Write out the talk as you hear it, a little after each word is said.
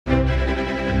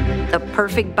The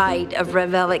perfect bite of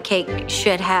red velvet cake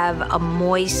should have a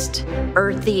moist,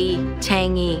 earthy,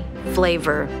 tangy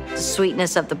flavor. The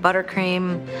sweetness of the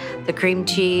buttercream, the cream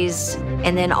cheese,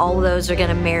 and then all of those are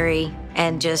gonna marry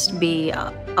and just be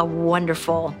a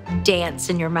wonderful dance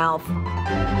in your mouth.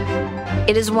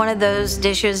 It is one of those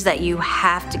dishes that you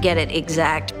have to get it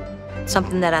exact.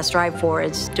 Something that I strive for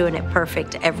is doing it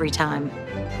perfect every time.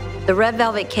 The red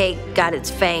velvet cake got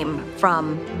its fame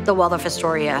from the Waldorf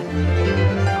Astoria.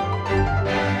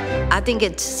 I think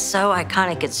it's so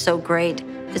iconic, it's so great.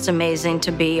 It's amazing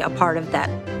to be a part of that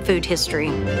food history.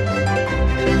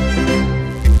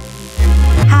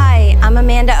 Hi, I'm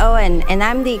Amanda Owen, and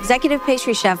I'm the executive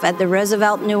pastry chef at the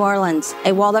Roosevelt New Orleans,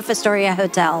 a Waldorf Astoria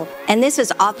hotel. And this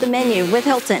is Off the Menu with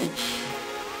Hilton.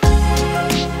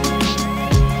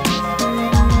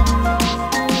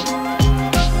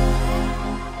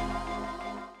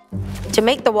 To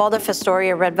make the Waldorf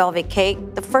Astoria red velvet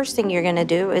cake, the first thing you're gonna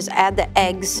do is add the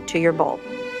eggs to your bowl.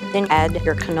 Then add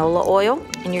your canola oil,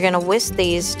 and you're gonna whisk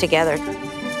these together.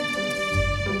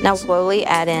 Now slowly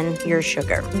add in your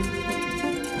sugar.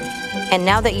 And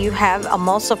now that you have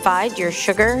emulsified your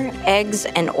sugar, eggs,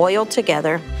 and oil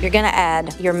together, you're gonna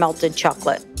add your melted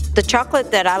chocolate. The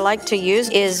chocolate that I like to use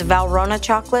is Valrhona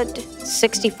chocolate,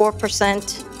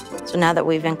 64%. So now that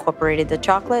we've incorporated the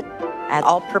chocolate, add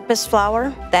all-purpose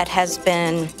flour that has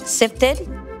been sifted.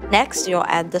 Next, you'll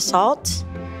add the salt,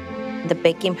 the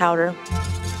baking powder,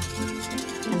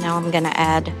 and now I'm gonna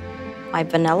add my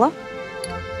vanilla.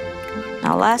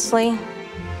 Now lastly,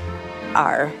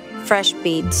 our fresh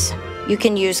beets. You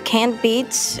can use canned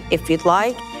beets if you'd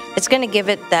like. It's gonna give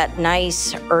it that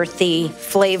nice earthy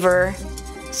flavor,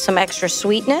 some extra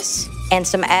sweetness, and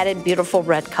some added beautiful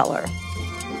red color.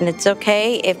 And it's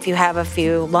okay if you have a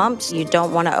few lumps. You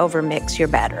don't want to overmix your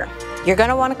batter. You're going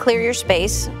to want to clear your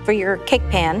space for your cake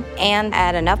pan and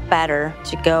add enough batter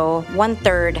to go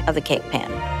 1/3 of the cake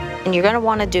pan. And you're going to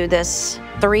want to do this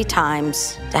 3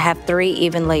 times to have 3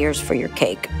 even layers for your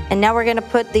cake. And now we're going to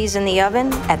put these in the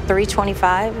oven at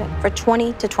 325 for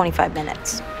 20 to 25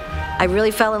 minutes. I really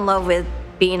fell in love with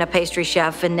being a pastry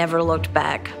chef and never looked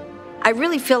back. I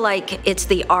really feel like it's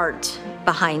the art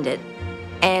behind it.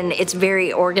 And it's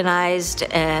very organized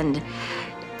and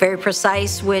very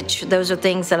precise, which those are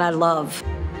things that I love.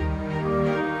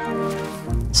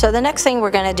 So the next thing we're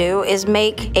gonna do is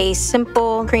make a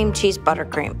simple cream cheese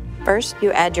buttercream. First,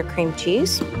 you add your cream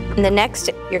cheese. And the next,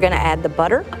 you're gonna add the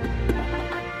butter.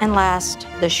 And last,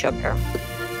 the sugar.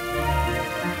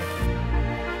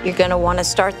 You're gonna wanna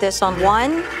start this on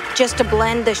 1, just to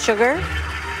blend the sugar.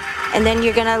 And then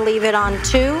you're gonna leave it on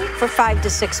 2 for 5 to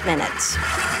 6 minutes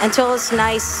until it's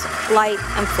nice, light,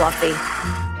 and fluffy.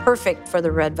 Perfect for the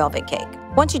red velvet cake.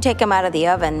 Once you take them out of the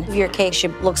oven, your cake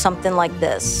should look something like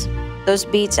this. Those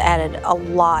beets added a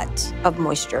lot of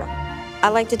moisture. I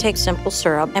like to take simple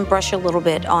syrup and brush a little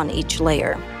bit on each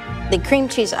layer. The cream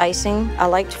cheese icing, I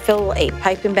like to fill a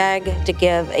piping bag to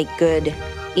give a good,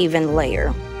 even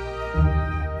layer.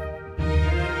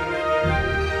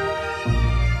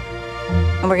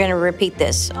 And we're gonna repeat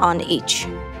this on each.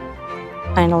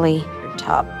 Finally, your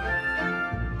top.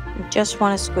 You just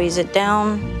wanna squeeze it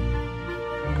down.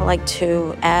 I like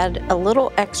to add a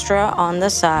little extra on the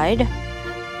side.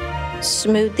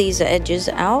 Smooth these edges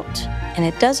out. And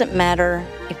it doesn't matter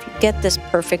if you get this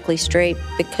perfectly straight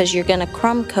because you're gonna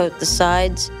crumb coat the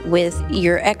sides with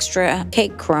your extra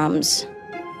cake crumbs.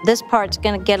 This part's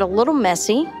gonna get a little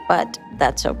messy, but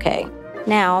that's okay.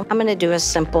 Now, I'm gonna do a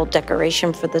simple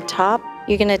decoration for the top.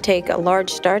 You're gonna take a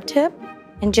large star tip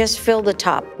and just fill the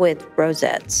top with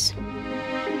rosettes.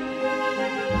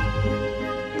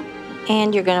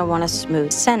 And you're gonna want a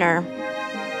smooth center.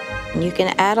 And you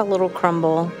can add a little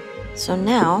crumble. So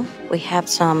now we have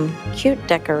some cute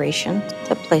decoration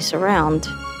to place around.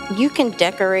 You can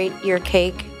decorate your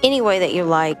cake any way that you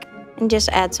like and just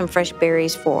add some fresh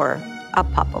berries for a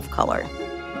pop of color.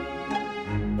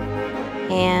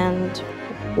 And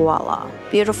voila,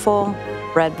 beautiful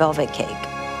red velvet cake.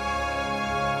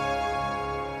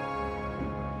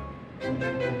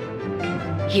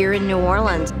 Here in New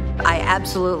Orleans, I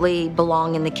absolutely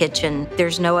belong in the kitchen.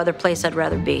 There's no other place I'd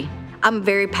rather be. I'm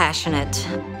very passionate,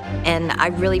 and I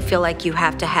really feel like you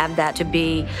have to have that to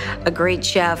be a great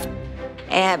chef.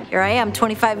 And here I am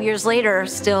 25 years later,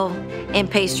 still in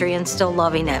pastry and still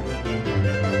loving it.